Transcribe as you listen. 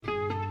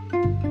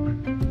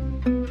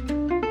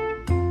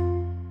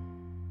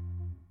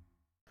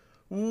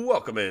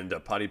Welcome into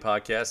Potty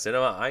Podcast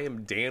Cinema. I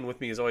am Dan. With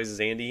me, as always,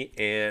 is Andy,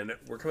 and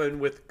we're coming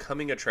with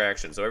coming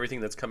attractions. So everything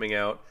that's coming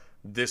out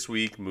this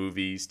week,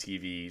 movies,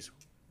 TVs,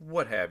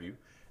 what have you.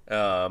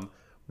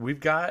 We've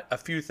got a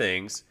few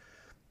things.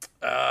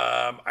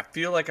 I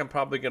feel like I'm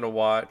probably going to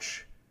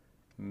watch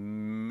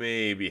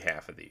maybe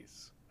half of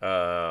these.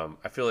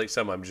 I feel like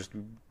some I'm just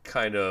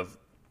kind of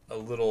a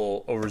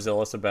little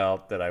overzealous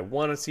about that I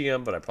want to see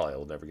them, but I probably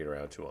will never get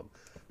around to them.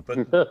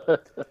 But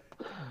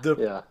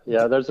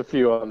yeah, there's a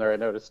few on there I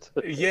noticed.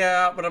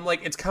 yeah, but I'm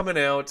like, it's coming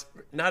out.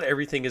 Not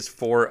everything is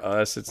for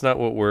us. It's not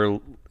what we're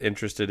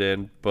interested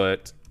in,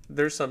 but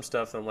there's some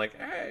stuff that I'm like,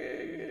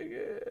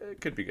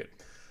 it could be good.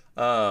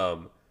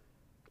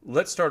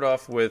 Let's start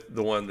off with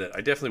the one that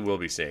I definitely will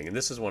be seeing, and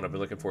this is one I've been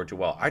looking forward to.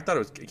 Well, I thought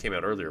it came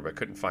out earlier, but I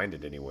couldn't find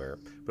it anywhere.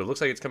 But it looks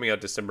like it's coming out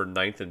December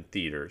 9th in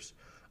theaters,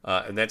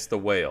 and that's The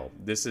Whale.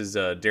 This is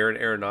Darren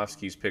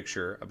Aronofsky's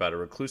picture about a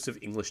reclusive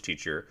English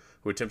teacher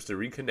who attempts to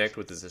reconnect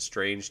with his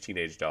estranged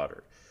teenage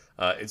daughter.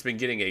 It's been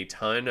getting a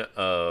ton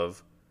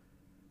of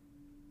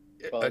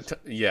a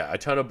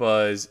ton of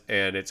buzz,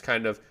 and it's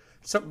kind of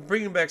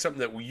bringing back something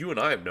that you and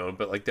I have known,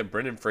 but like that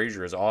Brendan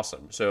Fraser is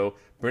awesome. So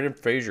Brendan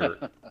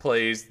Fraser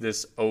plays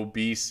this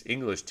obese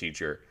English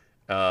teacher,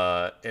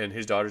 and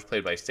his daughter's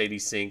played by Sadie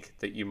Sink,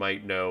 that you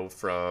might know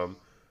from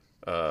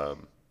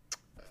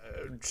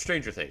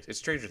Stranger Things. It's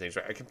Stranger Things,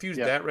 right? I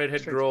confused that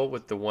redhead girl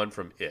with the one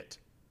from It.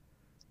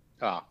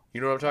 Ah,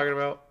 You know what I'm talking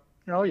about?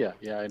 oh yeah,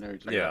 I know.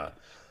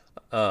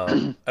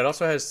 It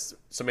also has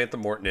Samantha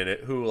Morton in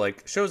it, who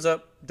like shows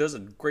up, does a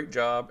great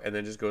job, and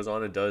then just goes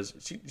on and does.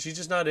 She's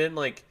just not in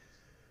like.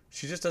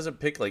 She just doesn't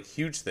pick like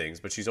huge things,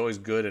 but she's always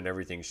good in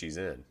everything she's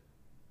in.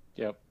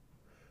 Yep,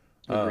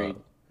 agreed.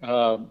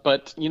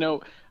 But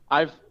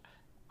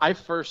I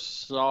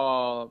first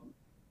saw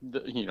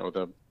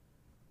the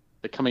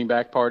coming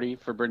back party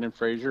for Brendan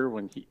Fraser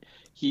when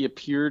he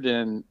appeared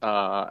in.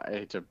 I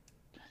hate to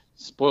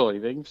spoil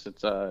anything,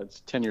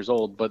 it's 10 years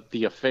old, but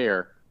The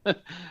Affair.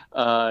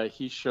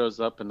 He shows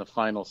up in the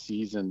final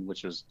season,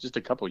 which was just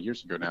a couple of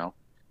years ago now,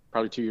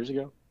 probably 2 years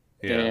ago,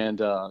 and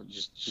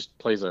just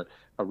plays a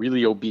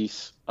really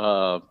obese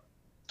prison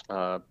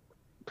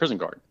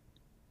guard,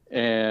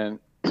 and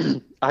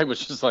I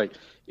was just like,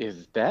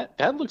 "Is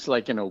that looks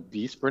like an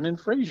obese Brendan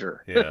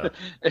Fraser?" Yeah,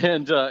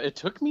 and it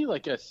took me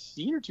like a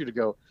scene or two to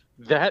go,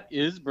 "That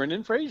is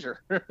Brendan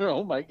Fraser."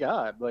 Oh my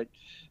god, like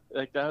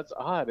that's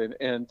odd,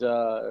 and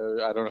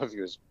I don't know if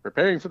he was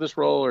preparing for this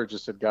role or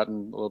just had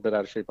gotten a little bit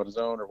out of shape on his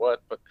own or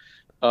what, but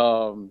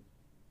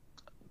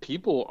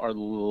people are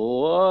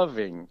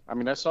loving. I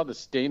mean, I saw the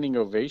standing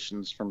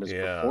ovations from his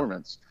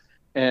performance,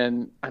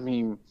 and I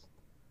mean,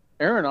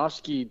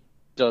 Aronofsky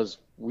does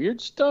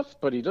weird stuff,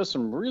 but he does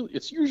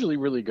it's usually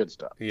really good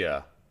stuff.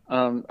 Yeah.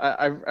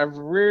 I've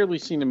rarely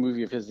seen a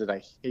movie of his that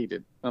I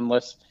hated,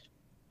 unless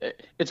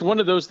it's one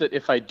of those that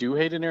if I do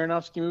hate an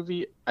Aronofsky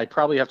movie, I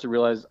probably have to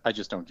realize I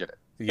just don't get it.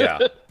 Yeah.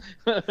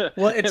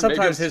 Well, and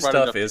sometimes his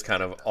stuff is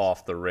kind of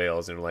off the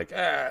rails, and like,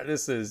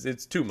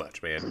 it's too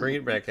much, man. Bring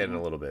it back in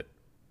a little bit.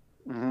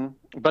 Mm-hmm.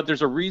 But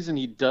there's a reason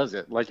he does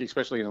it, like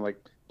especially in like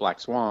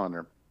Black Swan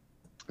or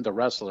The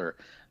Wrestler,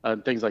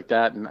 things like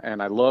that.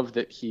 And I love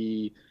that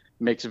he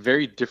makes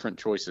very different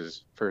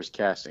choices for his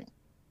casting.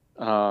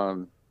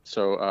 Black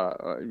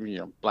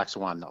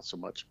Swan, not so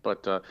much,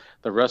 but The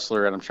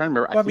Wrestler, and I'm trying to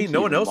remember. Well, I mean,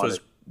 no one else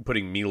was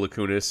putting Mila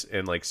Kunis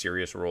in like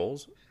serious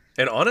roles,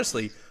 and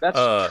honestly,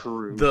 that's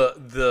true.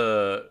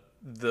 The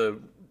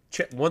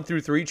 1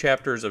 through 3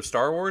 chapters of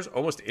Star Wars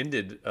almost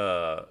ended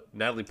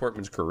Natalie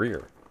Portman's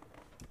career.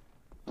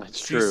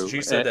 That's true.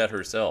 She said that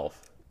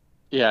herself.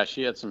 Yeah,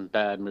 she had some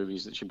bad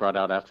movies that she brought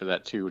out after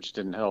that too, which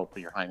didn't help,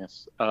 Your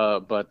Highness.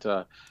 But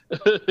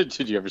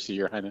did you ever see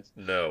Your Highness?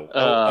 No.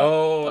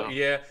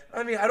 Yeah.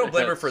 I mean, I don't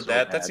blame her for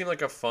that. Bad. That seemed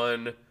like a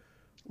fun,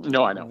 I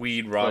know,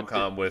 weed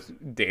rom-com with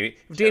Danny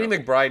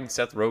McBride and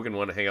Seth Rogen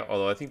want to hang out.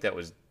 Although I think that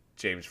was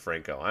James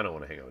Franco. I don't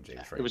want to hang out with James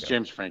Franco. It was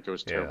James Franco. It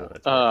was terrible.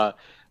 Yeah,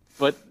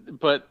 but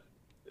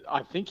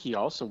I think he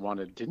also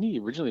didn't he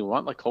originally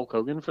want like Hulk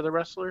Hogan for The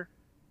Wrestler?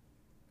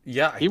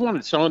 Yeah, he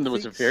wanted someone that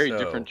was a very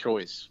different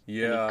choice.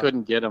 Yeah, he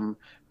couldn't get him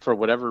for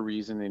whatever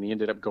reason, and he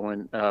ended up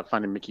going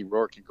finding Mickey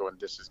Rourke and going,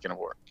 "This is going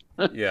to work."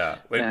 Yeah,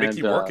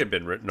 Mickey Rourke had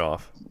been written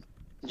off.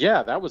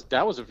 Yeah, that was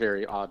a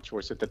very odd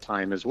choice at the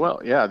time as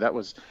well. Yeah, that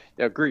was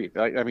agreed.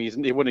 I mean,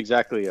 he wasn't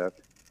exactly a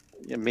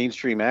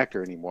mainstream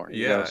actor anymore.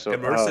 Yeah, so,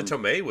 and Marissa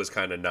Tomei was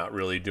kind of not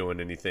really doing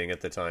anything at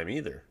the time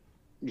either.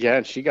 Yeah,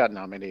 and she got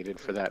nominated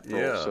for that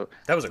role. Yeah, so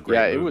that was a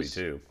great movie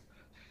too.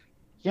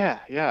 Yeah,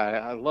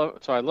 I love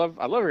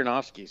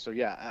Aronofsky. So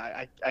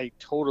yeah, I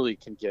totally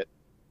can get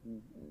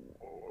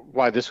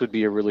why this would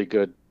be a really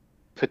good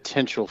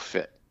potential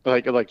fit.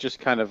 Like just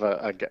kind of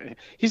a guy.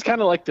 He's kind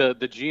of like the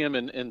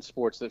GM in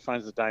sports that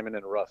finds the diamond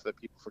in the rough that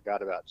people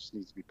forgot about. Just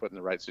needs to be put in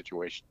the right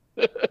situation,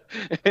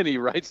 and he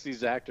writes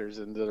these actors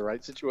into the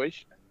right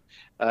situation.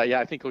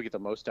 I think he'll get the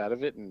most out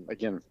of it. And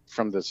again,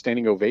 from the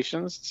standing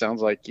ovations, it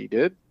sounds like he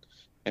did.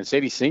 And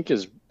Sadie Sink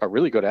is a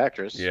really good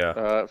actress.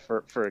 Yeah.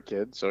 For a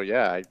kid. So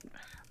yeah,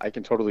 I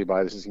can totally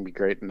buy this is gonna be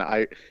great.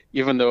 And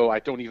even though I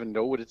don't even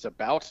know what it's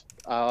about,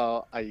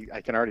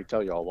 I can already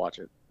tell you I'll watch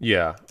it.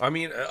 Yeah, I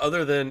mean,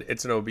 other than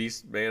it's an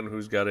obese man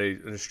who's got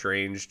an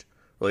estranged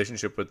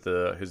relationship with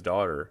his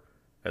daughter,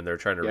 and they're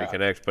trying to Yeah,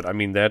 reconnect. But I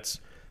mean, that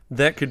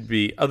could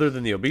be, other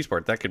than the obese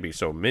part, that could be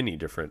so many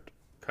different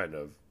kind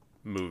of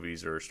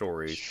movies or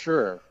stories.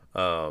 sure.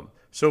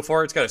 So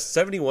far, it's got a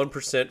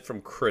 71%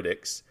 from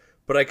critics,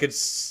 but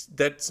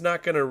that's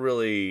not going to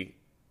really.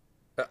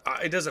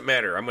 It doesn't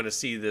matter. I'm going to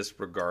see this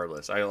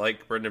regardless. I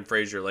like Brendan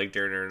Fraser, like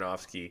Darren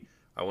Aronofsky.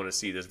 I want to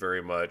see this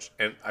very much,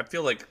 and I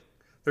feel like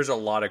there's a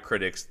lot of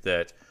critics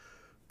that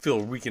feel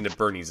Weekend at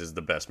Bernie's is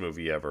the best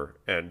movie ever,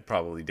 and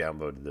probably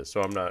downvoted this.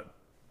 So I'm not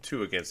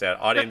too against that.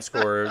 Audience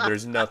score,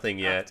 there's nothing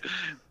yet.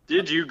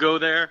 Did you go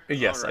there?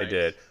 Yes, All I right.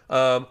 did.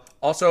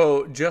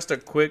 Also, just a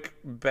quick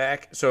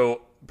back.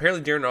 So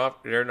apparently, Darren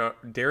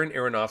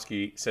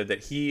Aronofsky said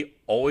that he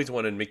always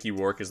wanted Mickey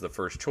Rourke as the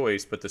first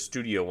choice, but the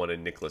studio wanted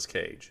Nicolas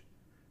Cage,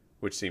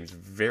 which seems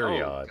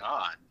very Oh odd.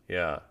 God.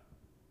 Yeah.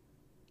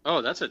 Oh,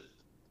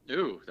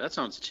 ooh, that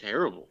sounds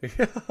terrible.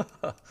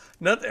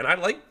 Nothing. And I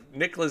like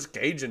Nicolas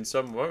Cage in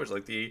some ways.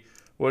 Like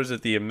what is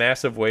it? The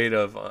massive weight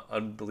of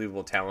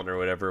unbelievable talent or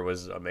whatever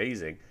was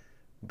amazing,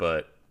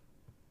 but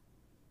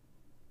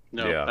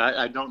No, yeah.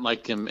 I don't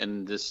like him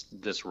in this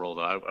role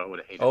though. I would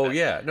have hated Oh that.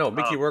 yeah, no,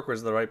 Mickey Um, Rourke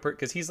was the right person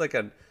because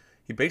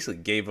he basically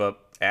gave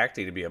up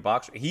acting to be a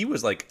boxer. He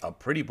was like a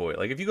pretty boy.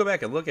 Like if you go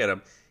back and look at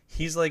him,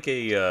 he's like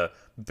a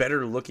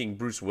better looking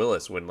Bruce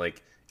Willis when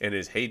like in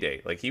his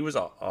heyday. Like he was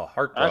a I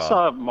heartthrob.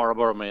 saw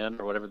Marlboro Man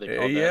or whatever they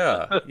called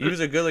Yeah, that. he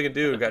was a good looking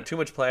dude. Got too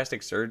much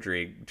plastic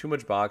surgery, too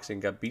much boxing,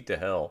 got beat to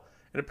hell,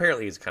 and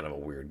apparently he's kind of a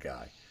weird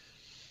guy.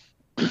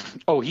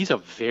 Oh, he's a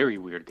very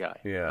weird guy.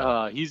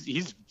 Yeah.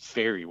 He's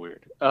very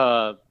weird.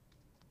 But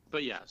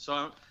yeah,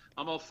 so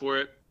I'm all for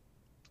it.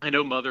 I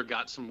know Mother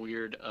got some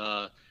weird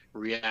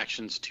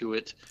reactions to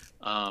it.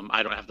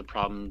 I don't have the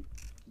problem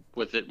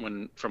with it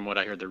from what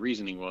I heard the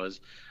reasoning was.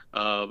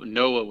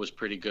 Noah was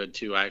pretty good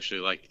too. I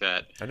actually liked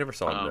that. I never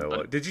saw Noah.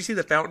 But Did you see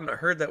The Fountain? I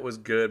heard that was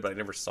good, but I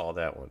never saw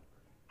that one.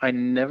 I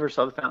never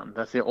saw The Fountain.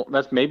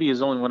 That's maybe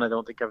his only one I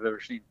don't think I've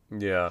ever seen.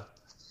 Yeah.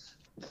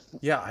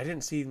 Yeah, I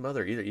didn't see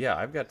Mother either. Yeah,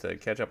 I've got to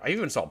catch up. I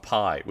even saw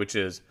Pi, which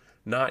is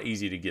not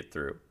easy to get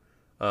through.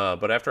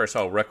 But after I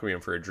saw Requiem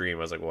for a Dream,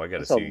 I was like, well, I got to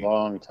That's a see.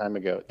 long time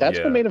ago. That's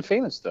Yeah. what made him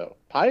famous, though.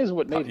 Pi is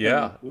what made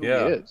Yeah, him who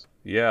yeah, he is.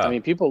 yeah. I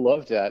mean, people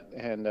loved that,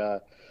 and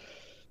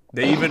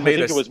They even I made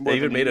think it was more they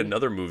even of a made meme.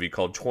 another movie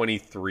called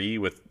 23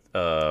 with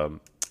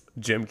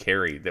Jim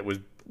Carrey that was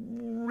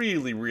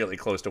really, really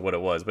close to what it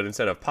was. But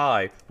instead of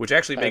Pi, which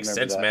actually I makes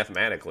remember sense that.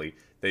 mathematically,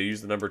 they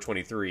used the number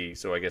 23,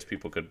 so I guess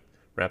people could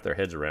wrap their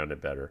heads around it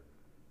better.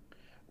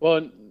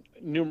 Well,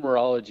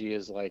 numerology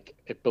is like,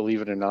 believe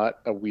it or not,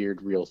 a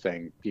weird real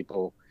thing.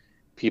 People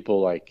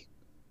like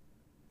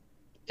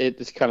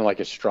it's kind of like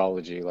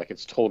astrology, like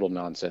it's total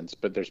nonsense.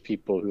 But there's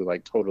people who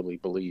like totally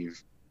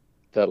believe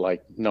that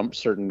like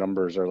certain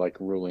numbers are like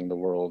ruling the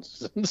world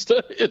and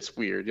stuff. It's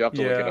weird. You have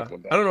to look it Yeah, up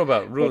one day. I don't know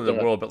about ruling But,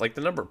 the world, but like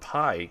the number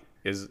pi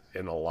is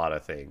in a lot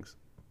of things,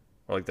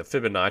 or like the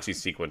Fibonacci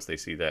sequence. They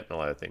see that in a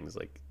lot of things,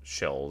 like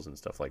shells and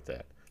stuff like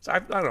that. So I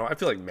don't know. I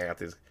feel like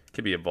math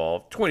can be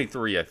evolved.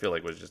 23, I feel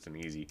like was just an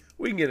easy.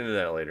 We can get into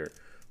that later,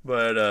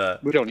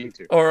 but We don't need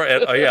to. or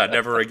yeah,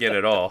 never again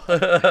at all.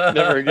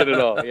 Never again at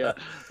all. Yeah,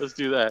 let's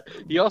do that.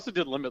 He also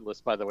did Limitless,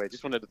 by the way.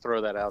 Just wanted to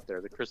throw that out there.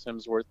 The Chris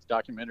Hemsworth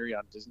documentary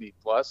on Disney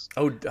Plus.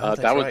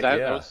 That's that was right. that.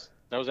 Yeah.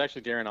 That was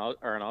actually Darren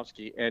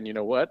Aronofsky, and you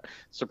know what?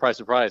 Surprise,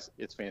 surprise!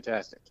 It's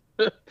fantastic.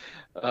 But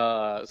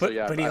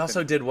yeah, but he I've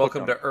also been did hooked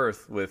Welcome on to it.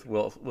 Earth with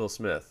Will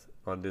Smith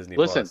on Disney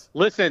Listen,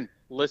 Plus.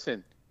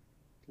 listen.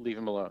 Leave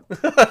him alone.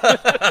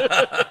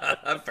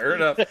 Fair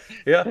enough.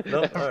 Yeah.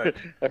 No. All right.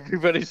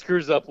 Everybody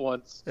screws up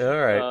once. All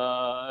right.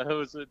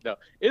 No,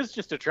 it's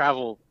just a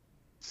travel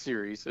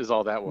series, is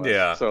all that was.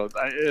 Yeah. So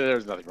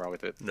there's nothing wrong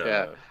with it. No.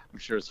 Yeah, I'm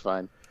sure it's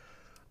fine.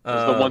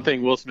 It's the one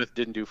thing Will Smith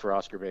didn't do for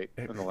Oscar bait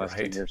in the last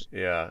 10 years.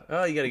 Yeah.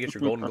 Oh, you got to get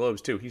your Golden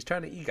Globes too. He's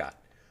trying to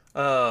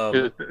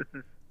EGOT.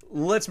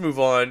 Let's move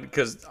on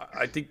because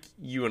I think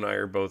you and I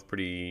are both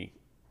pretty.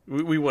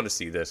 We want to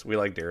see this. We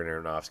like Darren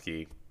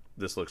Aronofsky.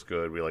 This looks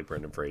good. We like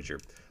Brendan Fraser.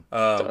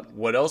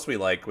 What else we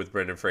like with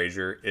Brendan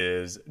Fraser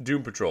is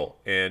Doom Patrol,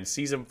 and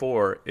season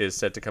 4 is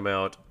set to come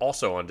out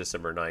also on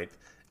December 9th.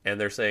 And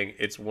they're saying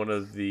it's one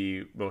of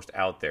the most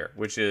out there,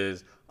 which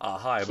is a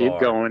high bar. Keep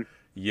going.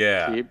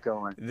 Yeah. Keep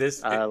going.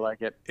 I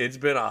like it. It's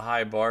been a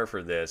high bar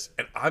for this,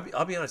 and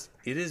I'll be honest.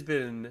 It has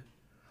been.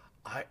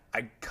 I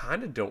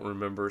kind of don't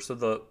remember.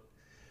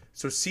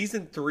 So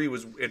season 3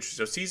 was interesting.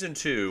 So season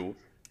 2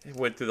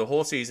 went through the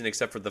whole season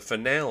except for the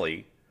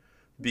finale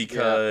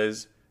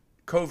because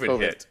COVID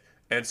hit,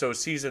 and so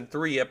season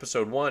 3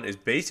 episode 1 is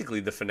basically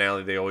the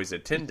finale they always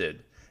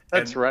attended.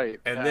 That's right.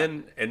 And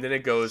Yeah. then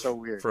it goes So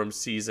weird. from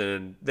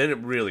season. Then it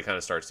really kind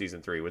of starts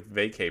season 3 with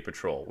Vacay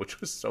Patrol, which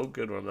was so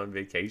good when I'm on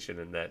vacation.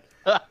 And that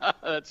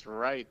That's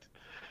right.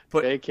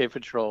 But- AK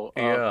Patrol.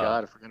 Oh Yeah.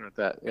 God, I forgot about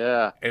that.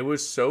 Yeah. it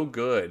was so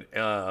good.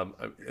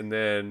 And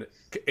then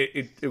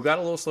it got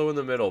a little slow in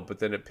the middle, but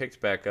then it picked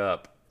back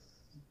up.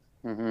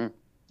 Hmm.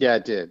 Yeah,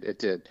 it did. It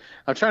did.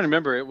 I'm trying to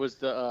remember. It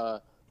was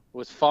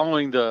was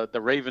following the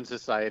Raven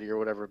Society or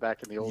whatever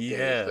back in the old days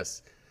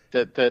Yes.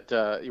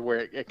 that where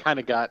it kind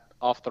of got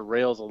off the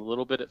rails a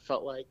little bit. It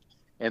felt like,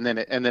 and then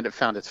it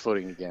found its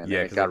footing again, Yeah,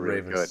 and it because the got really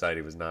Raven good.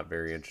 Society was not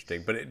very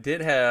interesting, but it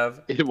did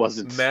have It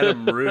wasn't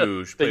Madame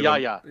Rouge the played by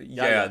yeah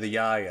Yayas. the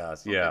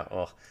Yayas Okay. yeah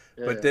oh,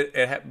 Yeah, but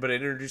yeah. but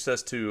it introduced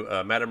us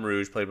to Madame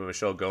Rouge played by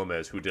Michelle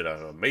Gomez, who did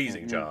an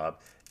amazing Hmm. job,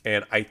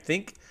 and I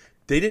think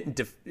they didn't.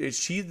 Is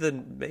she the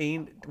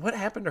main? What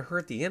happened to her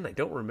at the end? I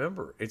don't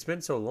remember. It's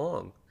been so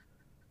long.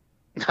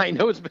 I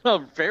know it's been a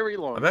very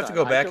I'm long gonna have to time.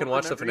 go I back and don't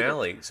watch the remember either.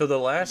 finale. So the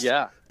last,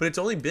 Yeah. but it's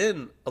only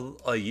been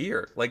a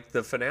year. Like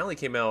the finale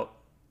came out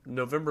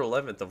November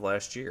 11th of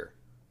last year.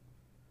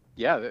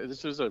 Yeah,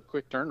 this was a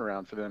quick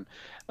turnaround for them.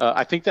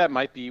 I think that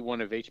might be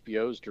one of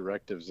HBO's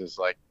directives. Is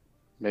like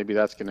maybe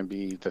that's going to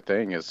be the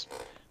thing is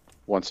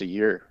once a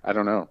year. I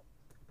don't know,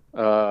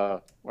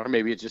 or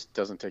maybe it just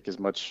doesn't take as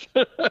much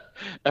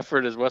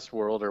effort as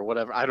Westworld or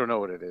whatever. I don't know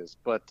what it is,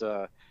 but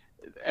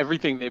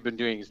everything they've been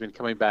doing has been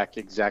coming back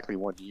exactly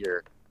 1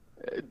 year.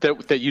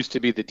 That used to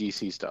be the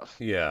DC stuff.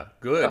 Yeah,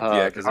 good.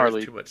 Yeah, because there was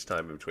Harley. too much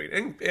time in between,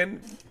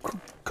 and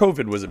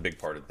COVID was a big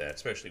part of that,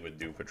 especially with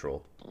Doom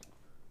Patrol.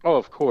 Oh,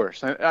 of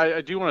course.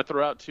 I do want to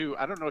throw out too.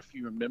 I don't know if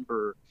you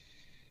remember,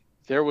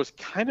 there was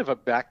kind of a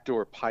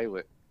backdoor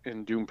pilot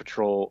in Doom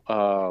Patrol,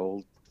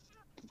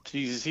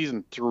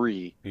 season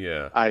three,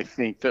 Yeah. I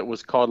think, that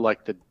was called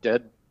like the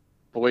Dead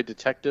Boy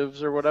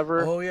Detectives or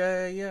whatever. Oh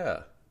yeah,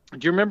 yeah,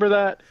 Do you remember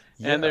that?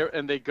 And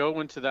yeah. they go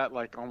into that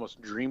like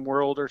almost dream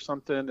world or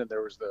something, and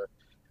there was the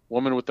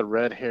woman with the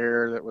red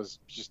hair that was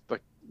just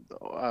like,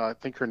 I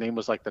think her name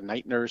was like the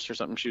night nurse or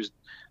something. She was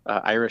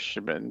Irish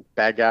and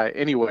bad guy.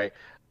 Anyway,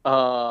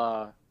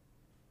 uh,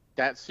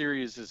 that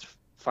series is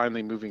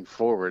finally moving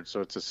forward, so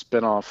it's a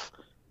spinoff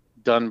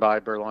done by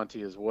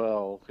Berlanti as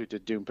well, who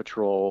did Doom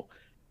Patrol,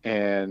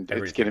 and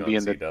it's going Everything to be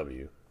on in the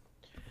CW.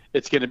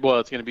 it's going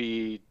to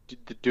be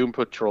the Doom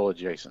Patrol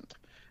adjacent.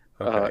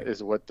 Okay.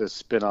 Is what the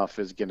spinoff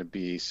is going to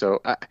be.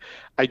 So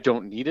I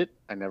don't need it.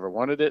 I never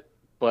wanted it,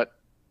 but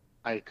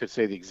I could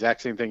say the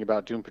exact same thing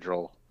about Doom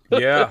Patrol.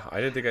 Yeah, I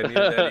didn't think I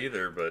needed that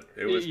either, but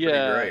it was pretty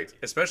Yeah, great.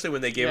 Especially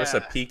when they gave us a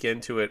yeah, peek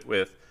into it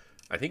with,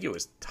 I think it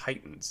was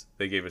Titans.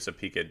 They gave us a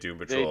peek at Doom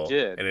they Patrol,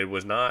 did. and it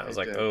was not. I They was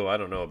like, did. oh, I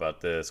don't know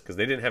about this because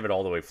they didn't have it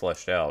all the way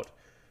fleshed out.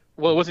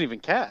 Well, it wasn't even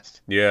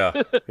cast. Yeah,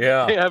 They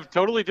yeah, have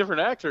totally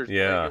different actors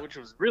playing it, yeah. which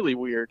was really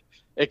weird,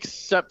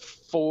 except I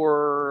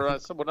for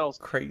think someone else.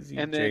 Crazy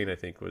And Jane, then, I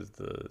think, was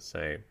the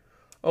same.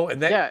 Oh,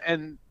 and that. yeah,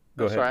 and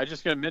Go I'm sorry, ahead. I was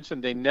just going to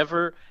mention they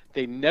never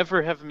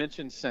have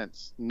mentioned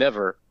since,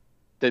 never,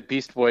 that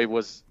Beast Boy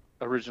was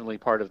originally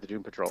part of the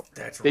Doom Patrol.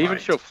 That's They even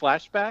right. show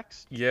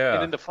flashbacks, and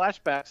Yeah, in the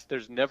flashbacks,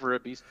 there's never a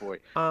Beast Boy,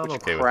 I'm which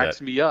okay with that.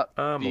 cracks me up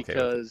I'm okay with it.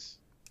 because,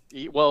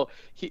 well,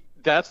 he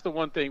that's the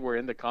one thing where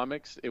in the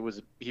comics he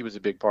was a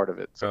big part of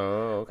it. So,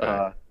 Oh, okay.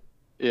 uh,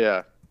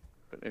 yeah.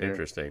 But anyway.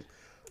 Interesting.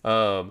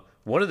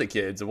 One of the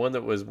kids, the one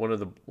that was one of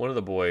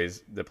the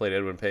boys that played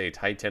Edwin Page,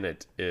 Ty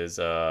Tennant, is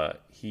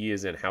he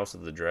is in House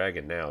of the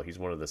Dragon now. He's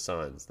one of the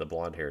sons, the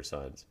blonde hair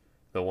sons,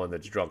 the one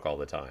that's drunk all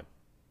the time,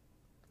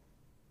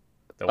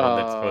 the one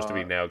that's supposed to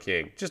be Uh, now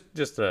king. Just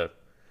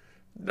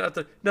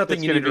nothing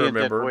that's you going to need to be in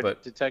Dead remember, Boy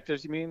but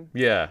Detectives, you mean?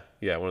 yeah,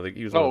 yeah,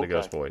 he was one of Oh, the okay.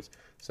 ghost boys.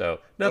 So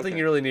nothing Okay.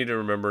 you really need to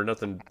remember,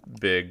 nothing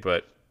big,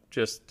 but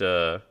just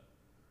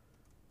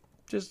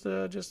just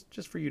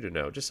for you to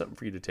know, just something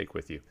for you to take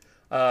with you.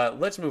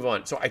 Let's move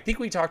on. So I think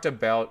we talked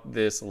about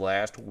this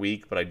last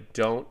week, but I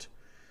don't.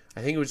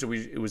 I think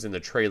it was in the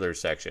trailer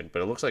section,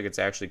 but it looks like it's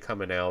actually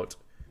coming out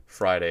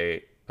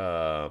Friday.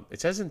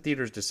 It says in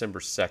theaters December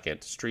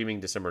 2nd, streaming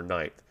December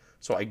 9th.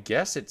 So I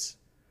guess it's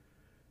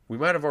we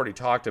might have already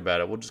talked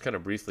about it. We'll just kind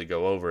of briefly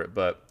go over it,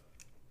 but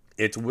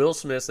it's Will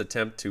Smith's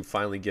attempt to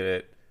finally get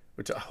it,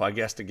 which I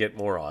guess to get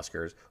more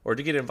Oscars or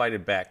to get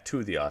invited back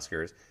to the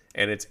Oscars,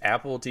 and it's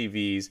Apple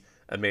TV's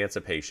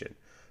Emancipation.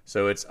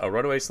 So it's a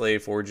runaway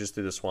slave forges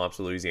through the swamps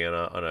of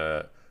Louisiana on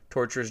a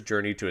torturous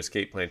journey to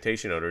escape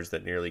plantation owners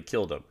that nearly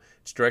killed him.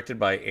 It's directed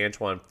by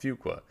Antoine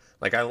Fuqua.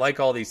 Like I like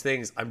all these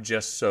things. I'm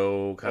just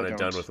so I kind of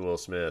done don't. with Will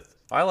Smith.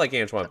 I like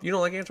Antoine. You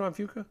don't like Antoine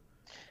Fuqua?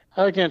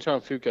 I like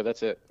Anton Fuqua.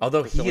 That's it.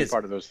 Although That's the only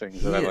part of those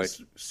things that he I like.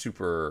 is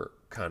super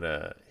kind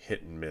of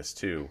hit and miss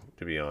too,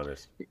 to be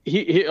honest.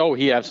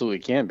 He absolutely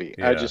can be.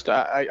 Yeah,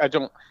 I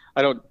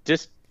don't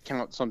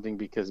discount something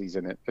because he's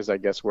in it, is I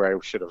guess where I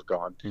should have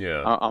gone.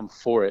 yeah, I'm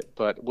for it,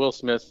 but Will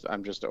Smith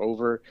I'm just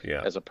over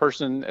yeah, as a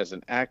person, as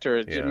an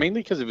actor, yeah.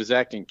 mainly because of his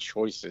acting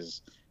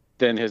choices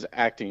than his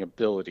acting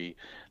ability.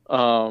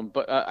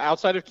 But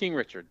outside of King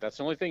Richard, that's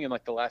the only thing in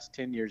like the last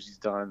 10 years he's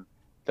done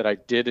that I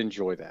did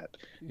enjoy that.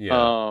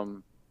 Yeah,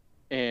 Um,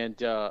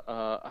 and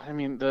I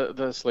mean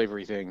the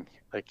slavery thing,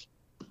 like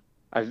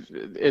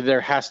there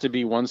has to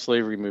be one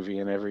slavery movie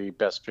in every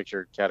Best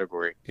Picture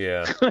category.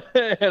 yeah,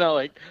 And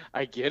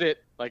I get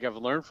it. Like I've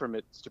learned from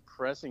it. It's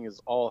depressing as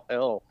all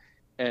hell,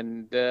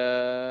 and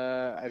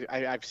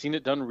I've seen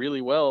it done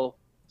really well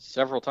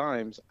several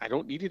times. I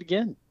don't need it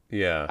again.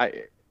 yeah.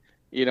 I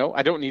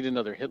I don't need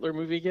another Hitler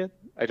movie again.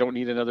 I don't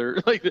need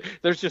another like.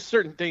 There's just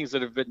certain things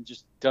that have been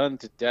just done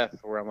to death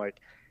where I'm like,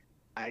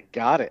 I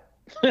got it.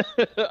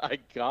 I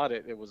got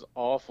it. It was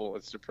awful.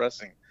 It's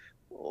depressing.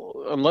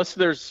 Unless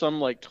there's some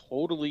like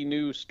totally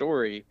new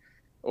story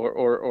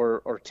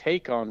or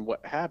take on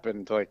what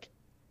happened, like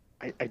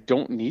I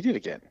don't need it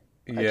again.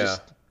 I Yeah.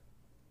 just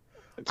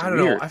it's I don't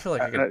know. weird. I feel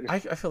like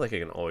I feel like I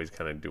can always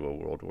kind of do a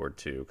World War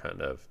II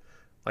kind of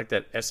like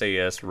that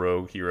SAS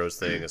Rogue Heroes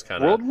thing is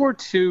kind of World War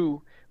II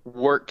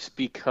works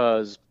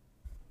because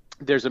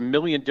there's a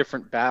million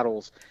different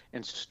battles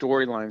and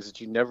storylines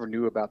that you never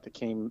knew about that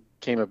came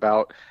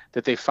about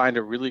that they find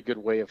a really good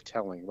way of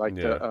telling. Like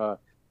yeah.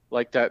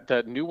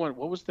 that new one.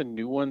 What was the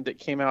new one that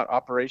came out?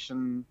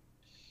 Operation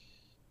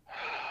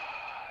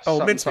Oh,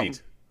 something something.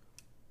 mincemeat.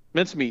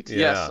 Mincemeat.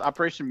 Yes, Yeah.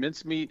 Operation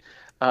Mincemeat.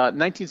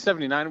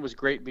 1979 was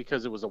great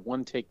because it was a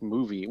one take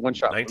movie, one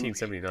shot movie.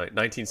 1979,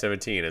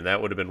 1917, and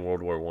that would have been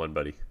World War One,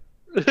 buddy.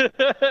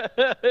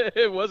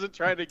 It wasn't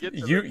trying to get to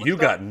You Woodstock.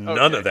 got none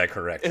Okay. of that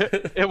correct.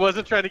 It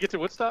wasn't trying to get to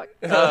Woodstock.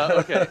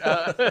 Okay.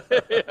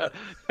 Yeah.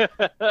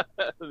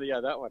 Yeah,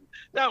 that one.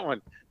 That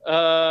one.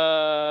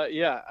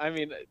 Yeah. I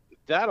mean,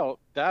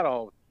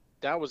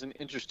 that was an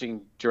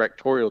interesting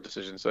directorial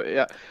decision. So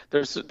yeah,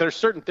 there's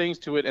certain things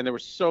to it, and there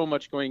was so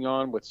much going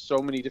on with so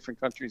many different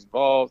countries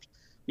involved,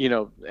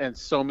 and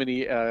so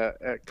many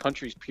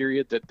countries.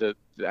 Period that the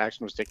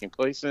action was taking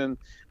place in.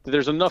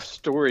 There's enough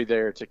story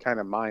there to kind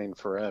of mine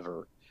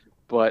forever,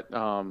 but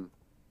and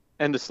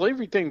the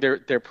slavery thing,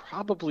 there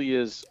probably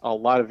is a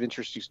lot of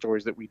interesting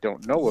stories that we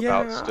don't know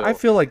about Yeah, still. I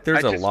feel like I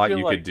there's a just lot feel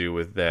you like could do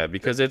with that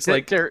because it's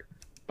that like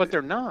but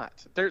they're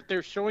not.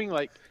 They're showing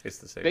like it's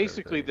the same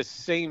basically everything. the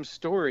same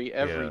story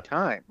every Yeah.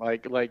 time. They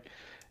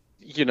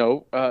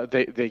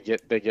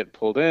get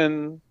pulled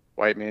in.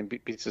 White man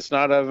beats the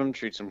snot out of them,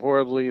 treats them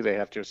horribly. They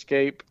have to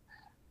escape.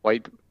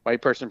 White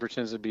person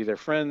pretends to be their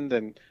friend,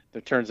 and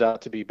it turns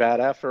out to be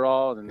bad after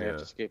all. And then they have Yeah.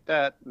 to escape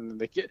that,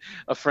 and they get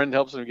a friend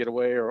helps them get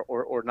away,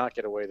 or not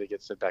get away. They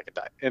get sent back and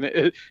die, and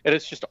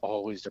it's just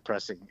always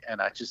depressing.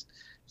 And it's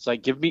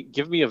like give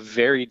me a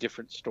very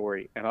different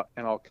story, and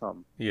I'll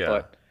come. Yeah.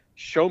 But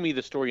show me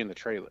the story in the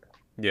trailer.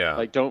 Yeah.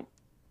 Like, don't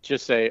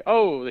just say,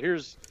 "Oh,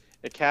 here's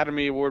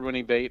Academy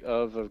Award-winning bait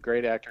of a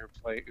great actor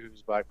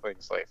who's black playing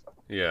slave."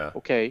 Yeah.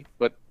 Okay,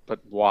 but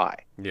why?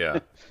 Yeah.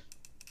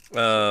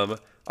 All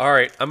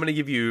right. I'm gonna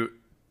give you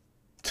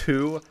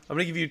two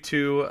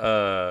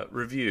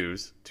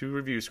reviews, two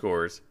review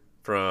scores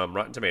from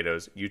Rotten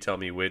Tomatoes. You tell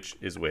me which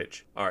is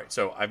which. All right.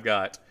 So I've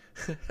got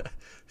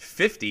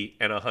 50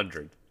 and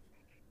 100.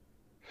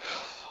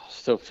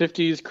 So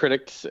 50 is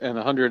critics, and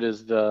 100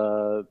 is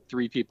the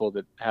three people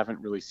that haven't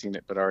really seen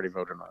it but already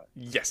voted on it.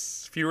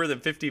 Yes, fewer than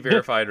 50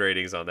 verified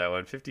ratings on that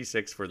one.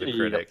 56 for the Yep.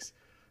 critics.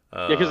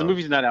 Yeah, because the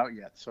movie's not out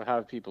yet. So how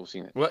have people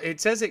seen it? Well, it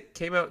says it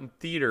came out in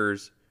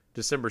theaters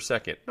December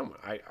 2nd. No,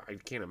 I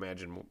can't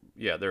imagine.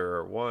 Yeah, there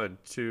are 1,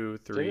 2,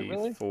 3,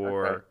 really?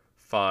 4, Okay.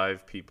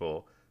 5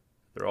 people.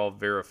 They're all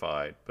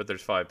verified, but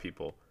there's 5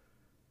 people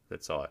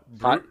that saw it.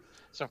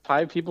 So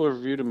 5 people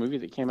reviewed a movie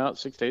that came out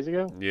 6 days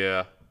ago?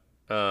 Yeah.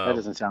 That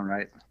doesn't sound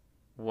right.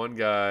 One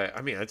guy,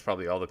 I mean, that's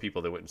probably all the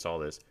people that went and saw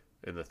this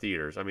in the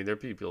theaters. I mean, there are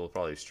people who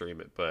probably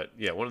stream it, but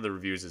yeah, one of the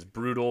reviews is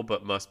brutal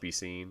but must be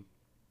seen.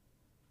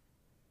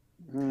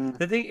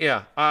 The thing,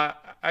 yeah, I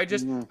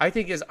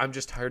think is I'm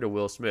just tired of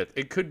Will Smith.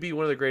 It could be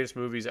one of the greatest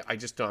movies.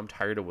 I'm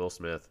tired of Will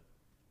Smith.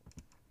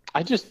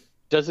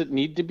 Does it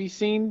need to be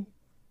seen?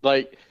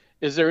 Like,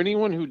 is there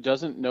anyone who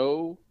doesn't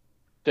know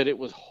that it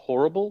was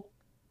horrible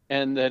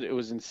and that it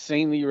was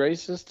insanely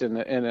racist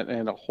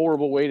and a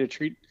horrible way to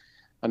treat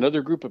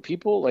another group of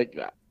people? Like,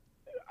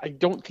 I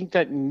don't think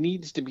that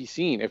needs to be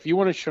seen. If you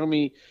want to show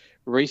me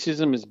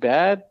racism is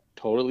bad,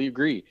 totally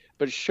agree.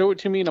 But show it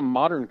to me in a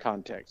modern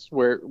context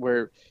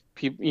where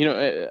people,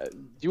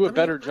 do a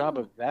better job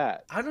of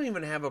that. I don't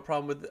even have a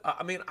problem with.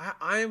 I mean,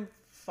 I'm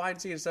fine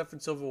seeing stuff in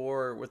Civil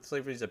War with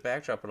slavery as a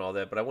backdrop and all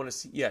that, but I want to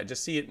see,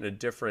 just see it in a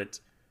different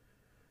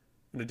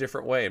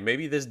way. And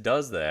maybe this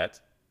does that,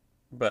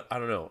 but I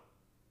don't know.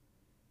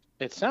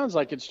 It sounds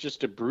like it's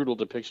just a brutal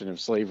depiction of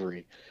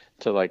slavery.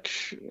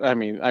 I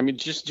mean,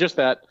 just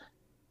that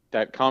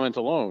comment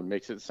alone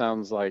makes it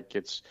sounds like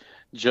it's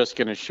just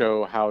going to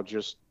show how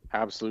just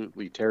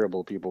absolutely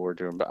terrible people were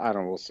doing. But I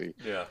don't know. We'll see.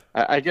 Yeah.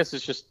 I guess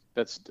it's just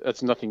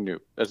that's nothing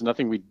new. That's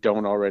nothing we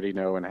don't already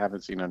know and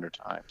haven't seen under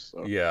time.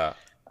 So Yeah.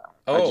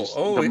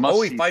 the He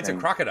must-see fights a thing.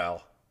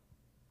 crocodile.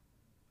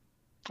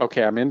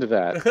 Okay, I'm into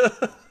that.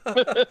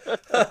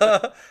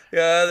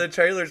 Yeah, the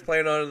trailer's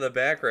playing on in the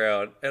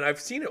background, and I've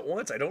seen it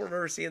once. I don't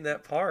remember seeing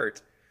that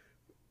part.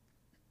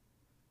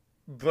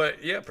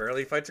 But yeah,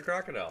 apparently he fights a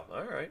crocodile.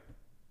 All right.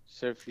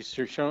 So if you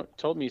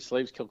told me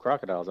slaves kill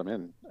crocodiles, I'm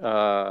in.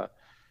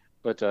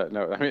 But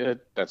no, I mean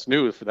that's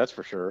new. That's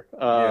for sure.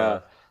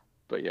 Yeah.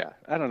 But yeah,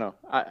 I don't know.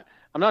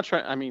 I'm not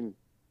trying. I mean,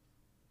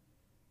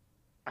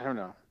 I don't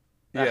know.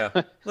 Yeah.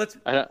 Let's.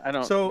 I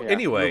don't. So yeah,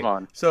 anyway, move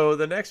on. so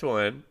the next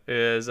one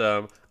is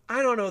I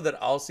don't know that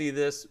I'll see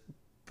this,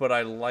 but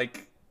I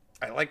like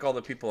all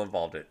the people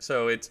involved in it.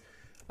 So it's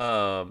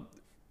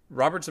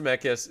Robert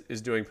Zemeckis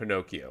is doing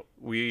Pinocchio.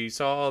 We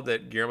saw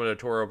that Guillermo del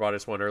Toro brought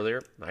us one earlier.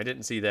 I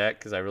didn't see that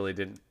because I really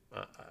didn't.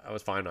 I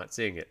was fine not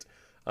seeing it.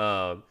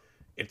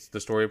 It's the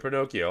story of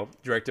Pinocchio,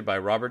 directed by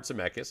Robert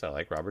Zemeckis. I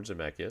like Robert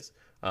Zemeckis.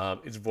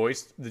 It's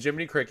voiced. The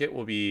Jiminy Cricket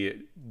will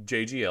be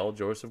JGL,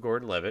 Joseph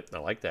Gordon-Levitt. I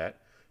like that.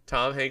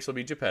 Tom Hanks will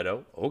be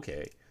Geppetto.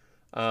 Okay.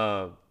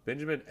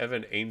 Benjamin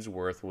Evan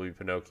Ainsworth will be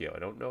Pinocchio. I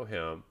don't know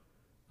him.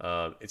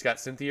 It's got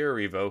Cynthia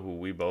Erivo, who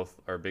we both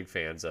are big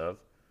fans of.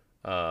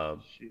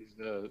 She's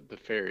the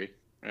fairy.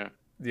 Yeah.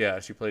 Yeah,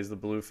 she plays the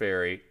Blue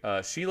Fairy.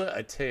 Sheila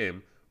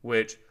Atim,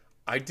 which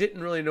I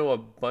didn't really know a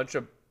bunch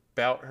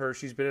about her.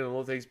 She's been in a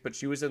little things, but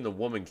she was in The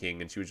Woman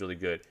King, and she was really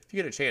good. If you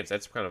get a chance,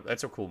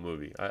 that's a cool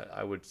movie.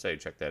 I would say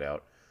check that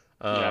out.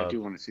 Yeah, I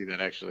do want to see that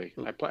actually.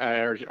 I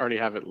already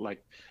have it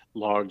like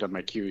logged on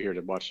my queue here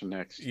to watch the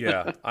next.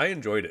 Yeah, I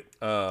enjoyed it.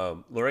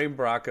 Lorraine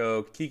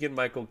Bracco, Keegan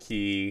Michael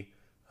Key,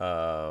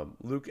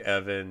 Luke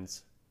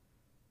Evans.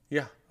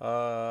 Yeah,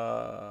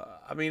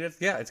 I mean,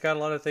 it's got a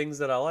lot of things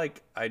that I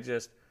like.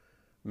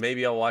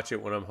 Maybe I'll watch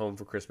it when I'm home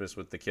for Christmas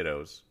with the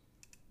kiddos.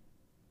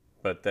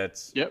 But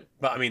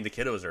But I mean, the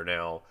kiddos are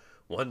now,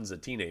 one's a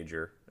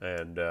teenager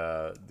and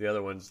the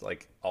other one's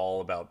like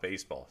all about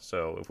baseball.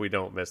 So if we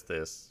don't miss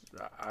this,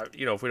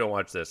 if we don't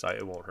watch this,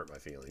 it won't hurt my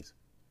feelings.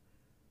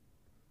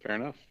 Fair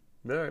enough.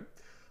 All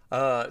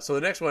right. So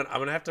the next one, I'm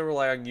gonna have to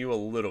rely on you a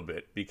little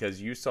bit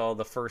because you saw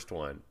the first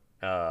one.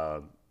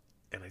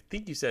 And I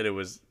think you said it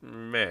was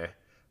meh,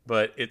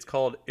 but it's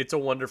called It's a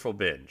Wonderful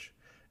Binge.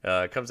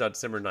 It comes out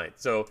December 9th.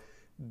 So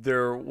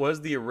there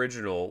was the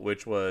original,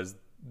 which was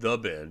The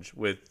Binge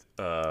with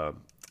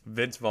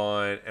Vince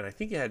Vaughn, and I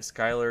think it had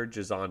Skylar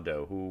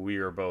Gisondo, who we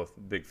are both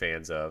big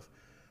fans of.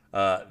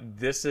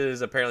 This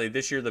is apparently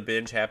this year The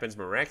Binge happens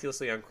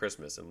miraculously on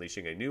Christmas,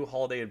 unleashing a new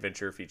holiday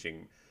adventure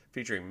featuring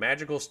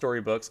magical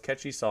storybooks,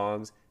 catchy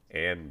songs,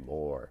 and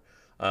more.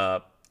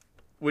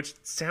 Which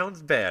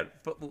sounds bad,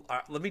 but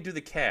let me do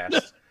the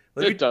cast.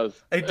 It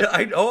does.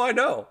 I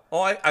know.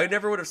 I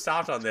never would have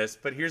stopped on this,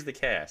 but here's the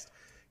cast.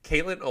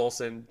 Caitlin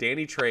Olsen,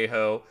 Danny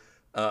Trejo,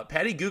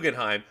 Patty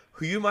Guggenheim,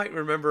 who you might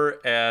remember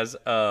as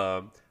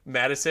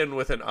Madison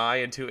with an I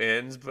and two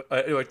N's,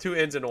 or two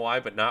N's and a Y,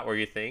 but not where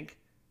you think.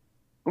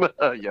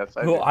 Yes,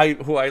 I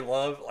who I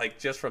love, like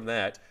just from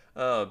that.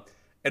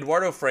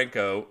 Eduardo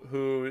Franco,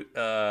 who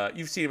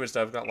you've seen him and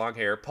stuff, got long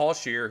hair. Paul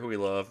Scheer, who we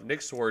love.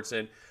 Nick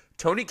Swartzen.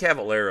 Tony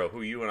Cavallero,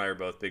 who you and I are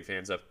both big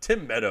fans of.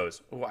 Tim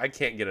Meadows, who I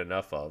can't get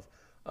enough of.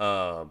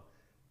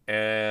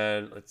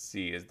 And let's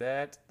see,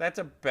 that's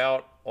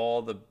about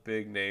all the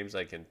big names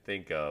I can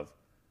think of.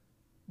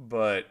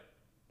 But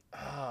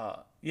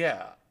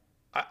yeah,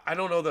 I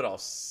don't know that I'll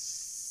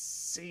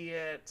see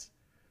it,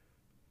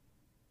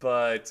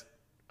 but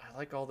I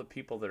like all the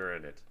people that are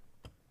in it.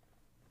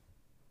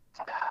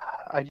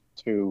 I do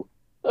too.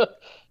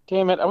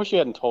 Damn it! I wish you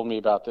hadn't told me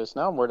about this.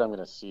 Now I'm worried I'm going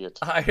to see it.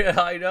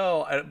 I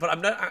know, but I'm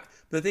not.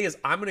 The thing is,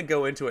 I'm going to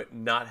go into it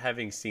not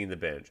having seen The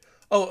Binge.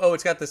 Oh,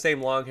 it's got the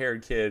same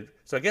long-haired kid.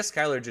 So I guess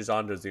Skylar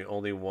Gisondo is the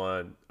only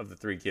one of the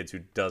three kids who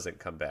doesn't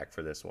come back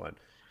for this one.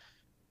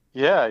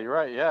 Yeah, you're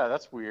right. Yeah,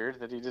 that's weird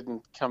that he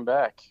didn't come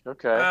back.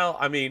 Okay. Well,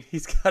 I mean,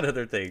 he's got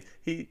other things.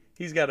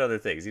 He's got other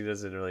things. He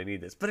doesn't really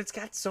need this. But it's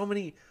got so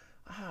many.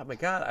 Oh my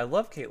God, I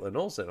love Caitlin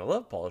Olsen. I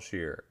love Paul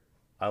Scheer.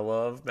 I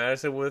love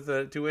Madison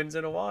with two N's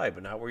and a Y,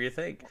 but not where you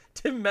think.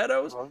 Tim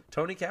Meadows,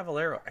 Tony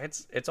Cavallero.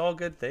 It's all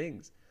good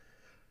things.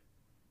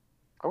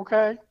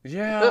 Okay.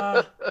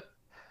 Yeah.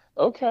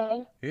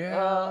 Okay.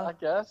 Yeah. I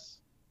guess.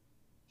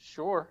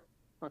 Sure.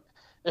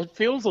 It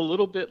feels a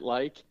little bit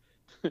like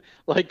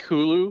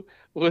Hulu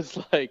was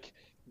like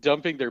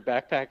dumping their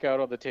backpack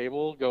out on the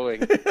table, going,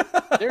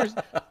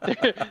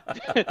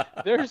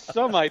 "There's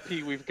some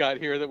IP we've got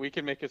here that we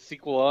can make a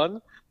sequel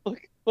on.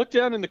 Look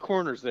down in the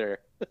corners there.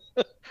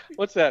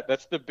 What's that?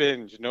 That's The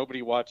Binge.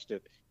 Nobody watched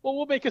it. Well,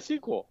 we'll make a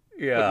sequel.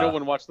 Yeah. But no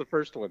one watched the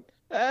first one.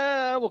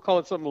 We'll call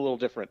it something a little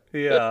different.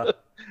 Yeah.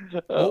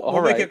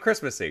 We'll make it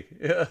Christmassy.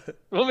 Yeah.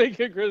 We'll make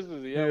it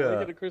Christmassy. Yeah, we'll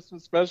make it a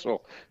Christmas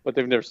special. But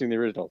they've never seen the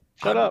original.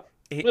 Shut up.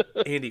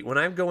 Andy, when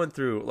I'm going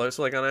through,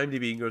 so like on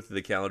IMDb, you can go through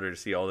the calendar to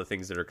see all the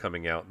things that are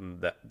coming out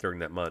during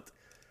that month.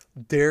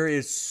 There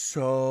is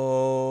so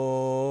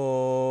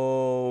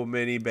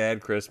many bad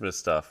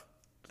Christmas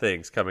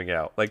things coming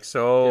out. Like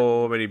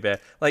many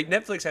bad. Like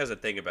Netflix has a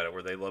thing about it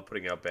where they love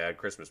putting out bad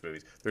Christmas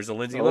movies. There's a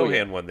Lindsay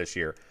Lohan one this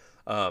year.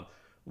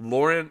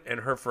 Lauren and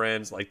her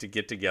friends like to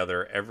get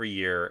together every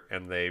year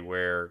and they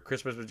wear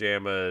Christmas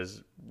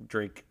pajamas,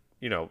 drink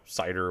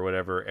cider or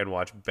whatever, and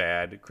watch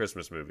bad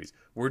Christmas movies.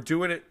 We're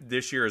doing it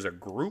this year as a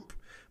group,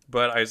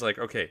 but I was like,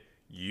 okay,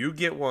 you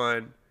get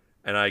one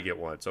and I get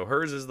one. So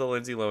hers is the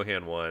Lindsay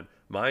Lohan one.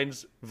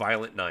 Mine's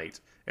Violent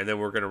Night. And then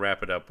we're going to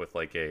wrap it up with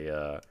like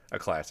a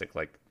classic,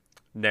 like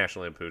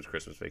National Lampoon's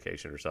Christmas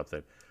Vacation or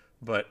something.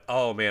 But,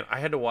 oh man, I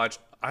had to watch,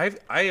 I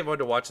had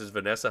to watch this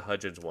Vanessa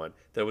Hudgens one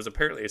that was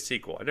apparently a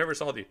sequel. I never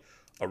saw the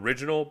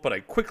original, but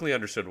I quickly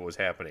understood what was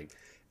happening.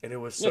 And it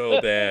was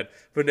so bad.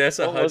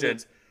 Vanessa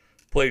Hudgens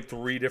played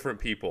three different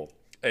people.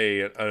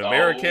 an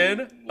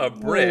American, a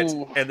Brit,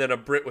 Oh, and then a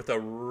Brit with a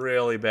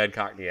really bad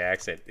Cockney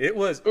accent. It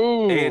was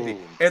Andy, ooh.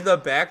 and the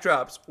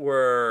backdrops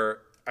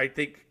were, I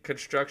think,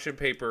 construction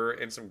paper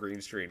and some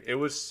green screen. It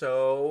was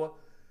so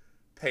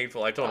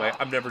painful. I told him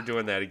I'm never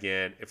doing that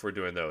again. If we're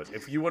doing those,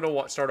 if you want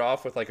to start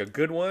off with like a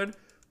good one,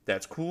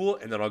 that's cool,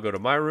 and then I'll go to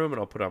my room and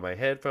I'll put on my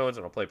headphones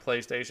and I'll play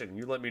PlayStation. And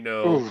you let me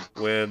know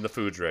Ooh. when the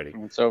food's ready.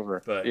 It's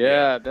over. But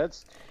yeah, Yeah,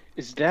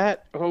 is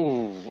that,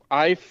 oh,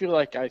 I feel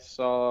like I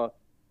saw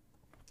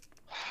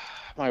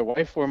my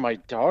wife or my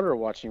daughter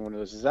watching one of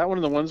those. Is that one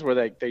of the ones where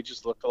they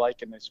just look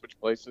alike and they switch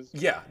places?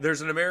 yeah.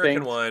 There's an American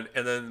Things? one,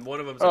 and then one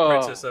of them's a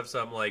princess Oh, of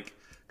some like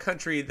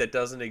country that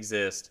doesn't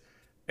exist,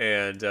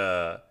 and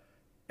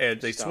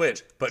they stop switch.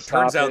 it. But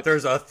turns Stop out it.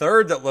 there's a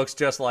third that looks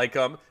just like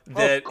them Of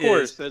that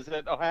course, is, as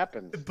that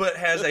happens. but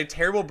has a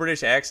terrible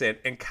British accent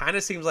and kind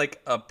of seems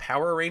like a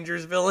Power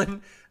Rangers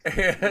villain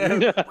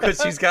because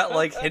she's got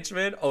like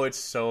henchmen. Oh, it's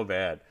so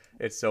bad.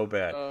 It's so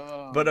bad.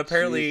 Oh, But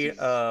apparently,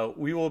 Jesus.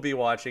 we will be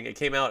watching. It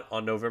came out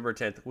on November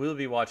 10th. We will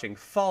be watching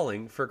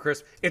Falling for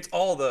Christmas. It's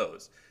all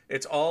those.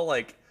 It's all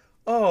like,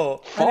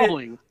 oh,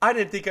 Falling. I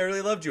didn't think I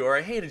really loved you, or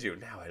I hated you.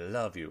 Now I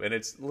love you. And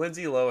it's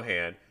Lindsay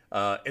Lohan.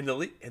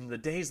 In the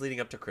days leading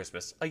up to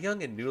Christmas, a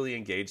young and newly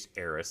engaged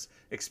heiress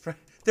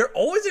there are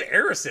always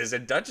heiresses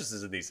and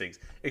duchesses in these things.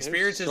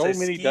 Experiences so a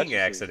many skiing duchesses.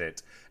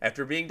 accident.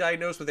 After being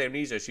diagnosed with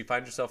amnesia, she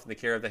finds herself in the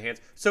care of the hands.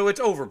 So it's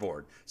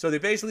Overboard. So they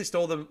basically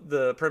stole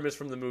the premise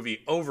from the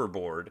movie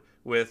Overboard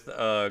with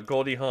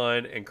Goldie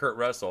Hawn and Kurt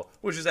Russell,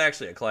 which is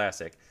actually a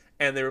classic,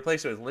 and they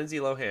replaced it with Lindsay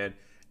Lohan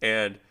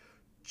and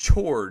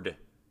Chord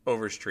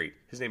Overstreet.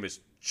 His name is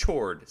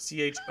Chord,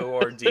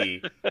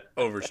 Chord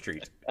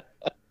Overstreet.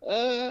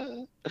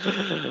 Uh,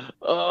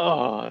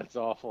 oh, it's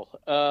awful.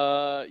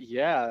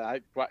 Yeah,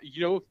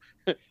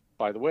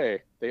 by the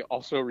way, they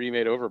also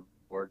remade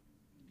Overboard.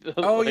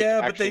 Oh Like, yeah,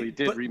 actually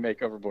did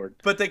remake Overboard.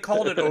 but they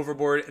called it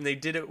Overboard, and they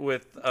did it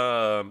with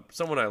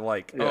someone I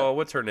like. Yeah. Oh,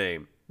 what's her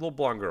name? Little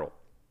blonde girl.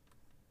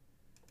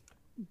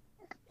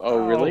 Oh,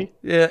 Oh really?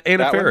 yeah,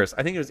 Anna That one? Faris.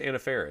 I think it was Anna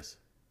Faris.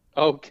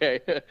 Okay.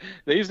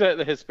 They use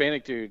the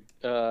Hispanic dude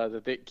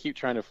that they keep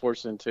trying to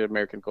force into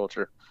American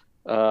culture,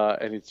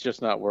 and it's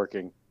just not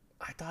working.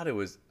 I thought it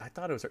was.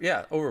 Her.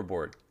 Yeah,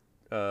 Overboard.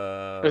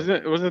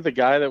 Wasn't it the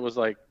guy that was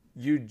like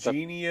the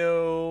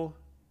Eugenio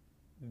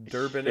yeah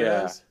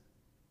Durbinez.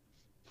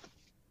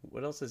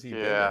 What else has he been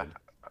yeah in?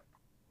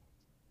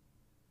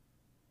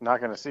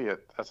 not gonna see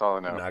it. That's all I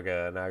I'm know. not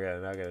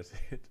gonna say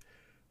it.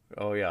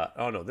 Oh yeah.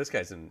 Oh no, this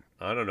guy's in.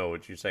 I don't know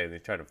what you're saying. They're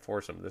trying to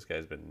force him. This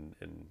guy's been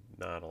in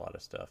not a lot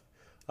of stuff.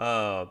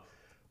 Um,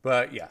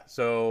 but yeah.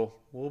 So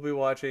we'll be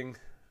watching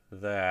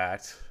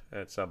that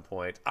at some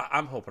point.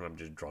 I'm hoping I'm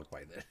just drunk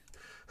by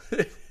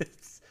then.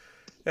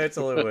 That's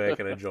the only way I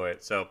can enjoy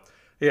it. So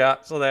yeah.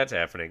 So that's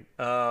happening.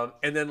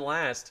 And then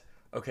last,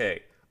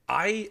 okay,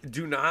 I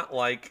do not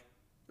like.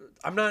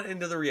 I'm not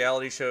into the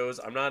reality shows.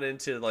 I'm not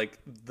into like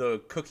the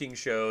cooking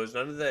shows.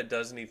 None of that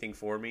does anything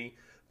for me.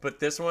 But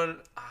this one,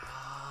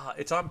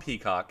 it's on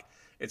Peacock.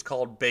 It's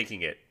called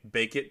Baking It.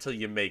 Bake it till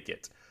you make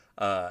it.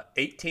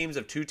 8 teams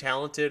of 2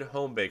 talented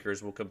home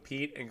bakers will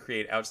compete and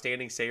create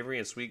outstanding savory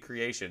and sweet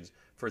creations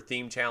for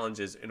theme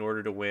challenges in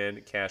order to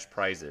win cash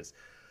prizes.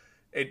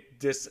 It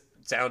just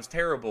sounds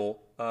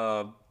terrible,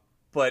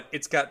 but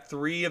it's got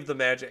 3 of the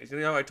magic. You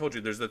know, I told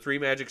you there's the 3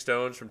 magic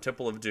stones from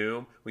Temple of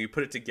Doom. When you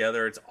put it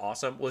together, it's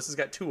awesome. Well, this has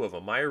got 2 of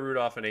them: Maya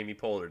Rudolph and Amy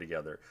Poehler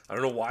together. I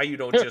don't know why you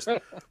don't just.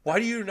 Why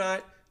do you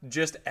not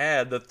just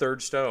add the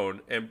 3rd stone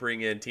and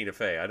bring in Tina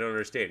Fey? I don't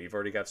understand. You've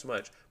already got so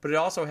much. But it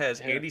also has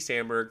Andy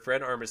Samberg,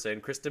 Fred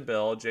Armisen, Kristen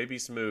Bell, JB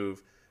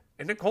Smoove,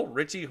 and Nicole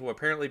Richie, who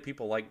apparently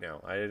people like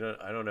now. I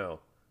don't know.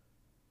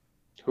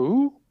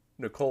 Who?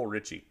 Nicole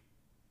Richie.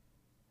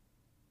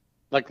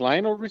 Like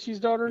Lionel Richie's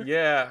daughter?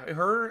 Yeah,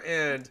 her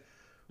and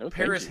No, thank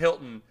Paris you.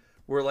 Hilton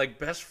were like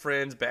best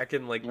friends back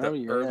in like the Oh,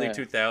 yeah. early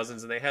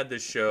 2000s, and they had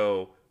this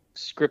show.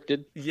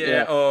 Scripted.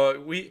 Yeah,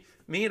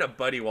 me and a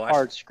buddy watched.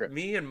 Hard script.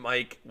 Me and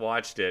Mike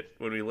watched it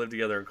when we lived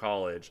together in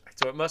college.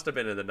 So it must have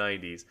been in the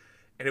 90s,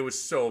 and it was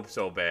so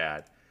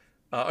bad.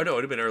 Oh no, it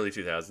would have been early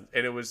 2000s,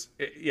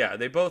 and yeah,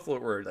 they both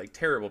were like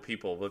terrible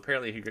people. But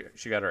apparently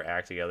she got her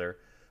act together.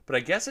 But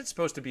I guess it's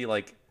supposed to be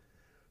like.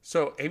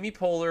 So Amy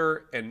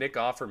Poehler and Nick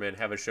Offerman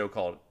have a show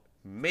called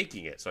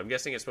Making It. So I'm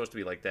guessing it's supposed to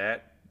be like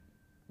that,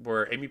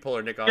 where Amy Poehler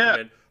and Nick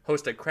Offerman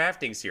host a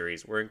crafting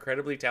series where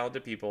incredibly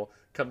talented people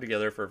come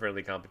together for a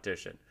friendly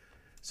competition.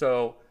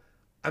 So,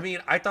 I mean,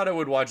 I thought I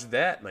would watch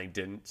that, and I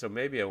didn't. So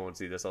maybe I won't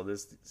see this.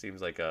 This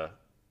seems like I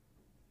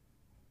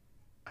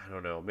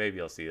don't know. Maybe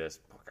I'll see this.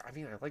 I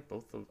mean, I like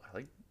both. I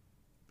like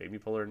Amy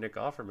Poehler and Nick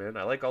Offerman.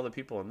 I like all the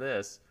people in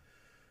this.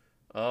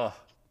 Oh.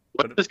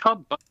 What's this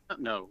called?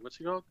 No, what's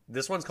it called?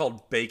 This one's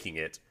called Baking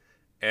It.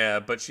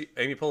 But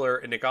Amy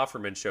Poehler and Nick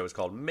Offerman's show is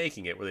called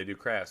Making It, where they do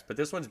crafts. But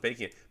this one's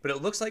Baking It. But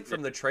it looks like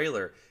from the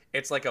trailer,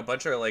 it's like a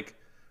bunch of like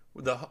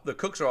the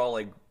cooks are all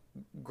like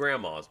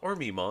grandmas or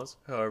memas,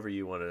 however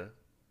you want to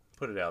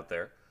put it out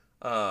there.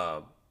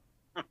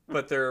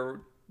 But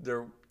they're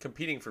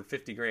competing for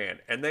 50 grand,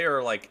 and they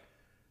are like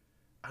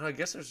I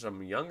guess there's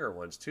some younger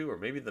ones too, or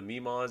maybe the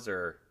Meemaws,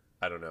 or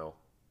I don't know.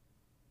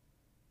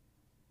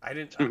 I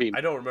didn't. I mean,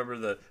 I don't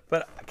remember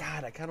but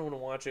God, I kind of want to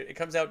watch it. It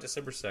comes out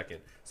December 2nd,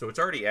 so it's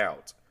already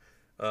out.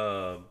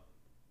 Um,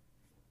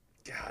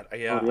 God, oh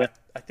yeah, yeah.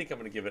 I think I'm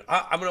gonna give it.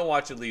 I'm gonna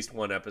watch at least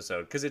one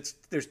episode because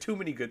there's too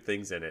many good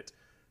things in it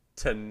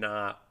to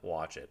not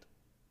watch it.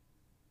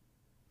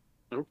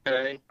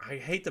 Okay. I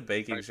hate the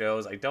baking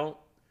shows. I don't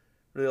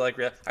really like.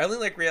 I only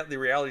like the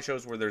reality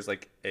shows where there's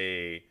like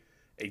a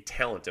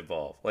talent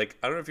involved. Like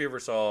I don't know if you ever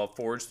saw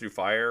Forged Through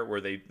Fire,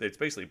 where it's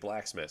basically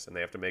blacksmiths and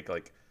they have to make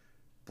like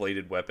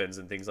bladed weapons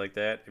and things like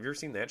that. Have you ever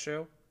seen that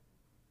show?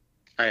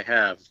 I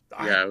have.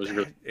 Yeah, it was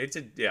really.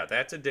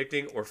 That's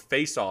addicting. Or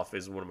Face Off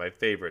is one of my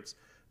favorites.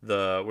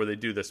 The where they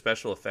do the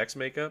special effects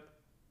makeup.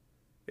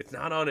 It's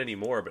not on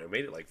anymore, but it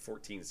made it like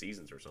 14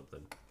 seasons or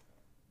something.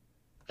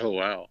 Oh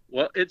wow.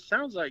 Well, it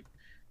sounds like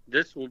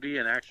this will be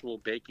an actual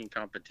baking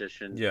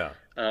competition. Yeah.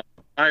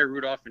 Maya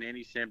Rudolph and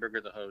Andy Samberg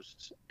are the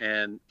hosts,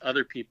 and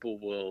other people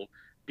will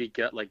be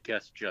like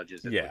guest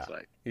judges. It looks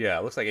like. Yeah,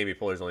 it looks like Amy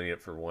Poehler's only in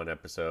it for one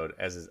episode,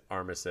 as is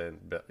Armisen.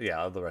 But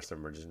yeah, the rest of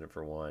them are just in it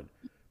for one.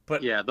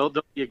 But yeah, they'll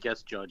be a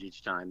guest judge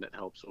each time that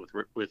helps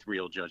with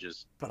real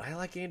judges. But I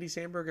like Andy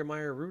Samberg and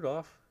Maya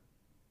Rudolph.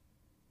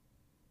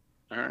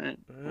 All right,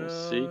 we'll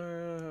see.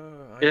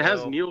 It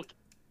has Neil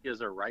Casey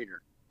as a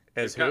writer.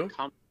 As who?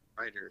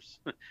 Writers.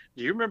 Do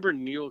you remember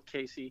Neil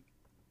Casey?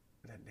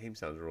 That name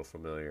sounds real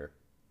familiar.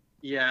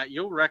 Yeah,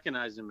 you'll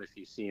recognize him if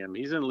you see him.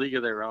 He's in League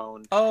of Their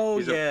Own. Oh,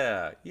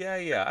 yeah.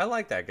 I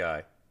like that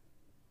guy.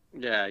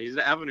 Yeah, he's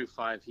the Avenue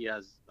 5. He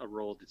has a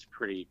role that's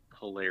pretty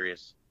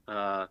hilarious.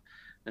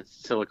 It's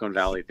Silicon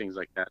Valley, things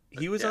like that.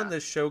 He was on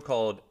this show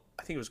called,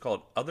 I think it was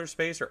called Other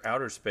Space or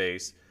Outer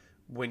Space,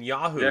 when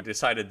Yahoo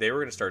decided they were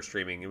going to start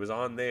streaming. It was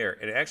on there,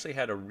 and it actually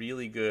had a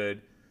really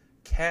good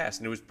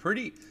cast, and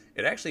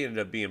it actually ended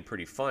up being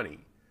pretty funny.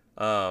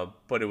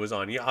 But it was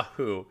on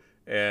Yahoo,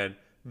 and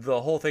the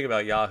whole thing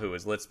about Yahoo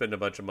is let's spend a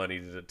bunch of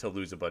money to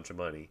lose a bunch of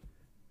money.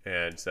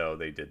 And so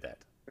they did that.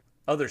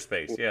 Other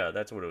Space, yeah,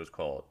 that's what it was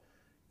called.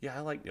 Yeah,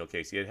 I like Neil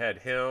Casey. It had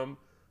him,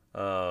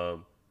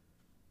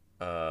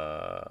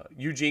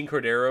 Eugene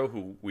Cordero,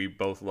 who we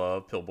both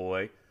love,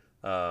 Pillboy.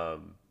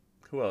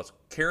 Who else?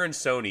 Karen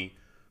Sony,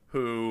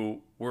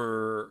 who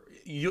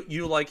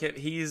you like it.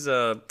 He's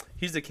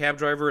the cab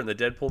driver in the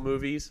Deadpool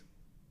movies.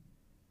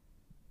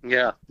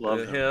 Yeah,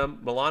 love him.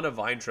 Milana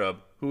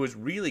Weintraub, who is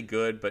really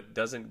good but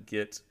doesn't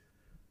get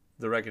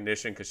the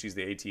recognition because she's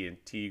the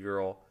AT&T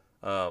girl.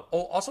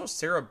 Also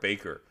Sarah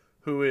Baker,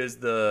 who is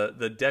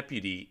the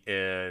deputy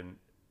in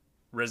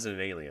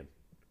Resident Alien.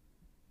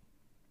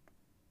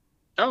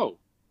 Oh,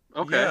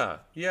 okay.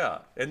 Yeah.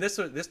 And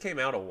this came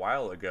out a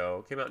while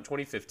ago. It came out in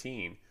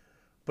 2015,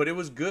 but it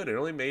was good. It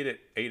only made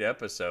it 8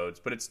 episodes,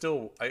 but it's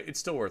still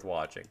worth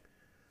watching.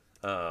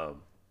 But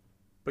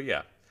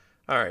yeah.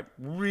 All right,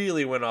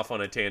 really went off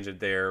on a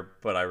tangent there,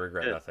 but I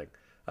regret nothing.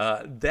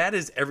 That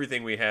is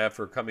everything we have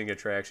for coming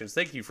attractions.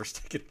 Thank you for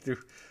sticking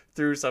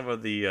through some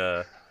of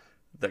the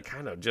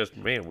kind of just,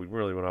 man, we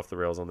really went off the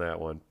rails on that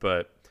one.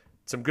 But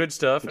some good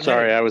stuff. I'm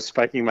sorry, I was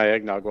spiking my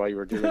eggnog while you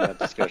were doing that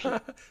discussion.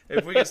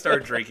 If we can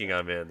start drinking,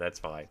 I'm in. That's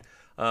fine.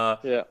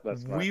 Yeah,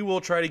 that's fine. We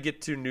will try to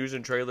get to news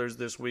and trailers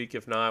this week.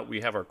 If not, we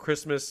have our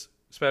Christmas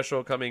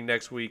special coming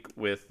next week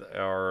with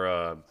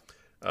our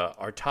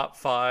top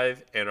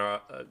 5 and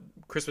our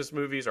Christmas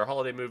movies, our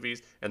holiday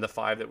movies, and the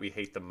 5 that we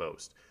hate the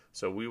most.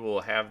 So we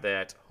will have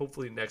that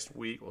hopefully next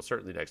week. Well,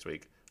 certainly next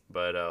week,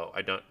 but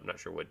I'm not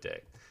sure what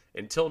day.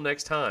 Until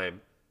next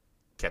time,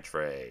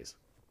 catchphrase.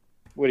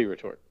 Witty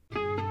retort.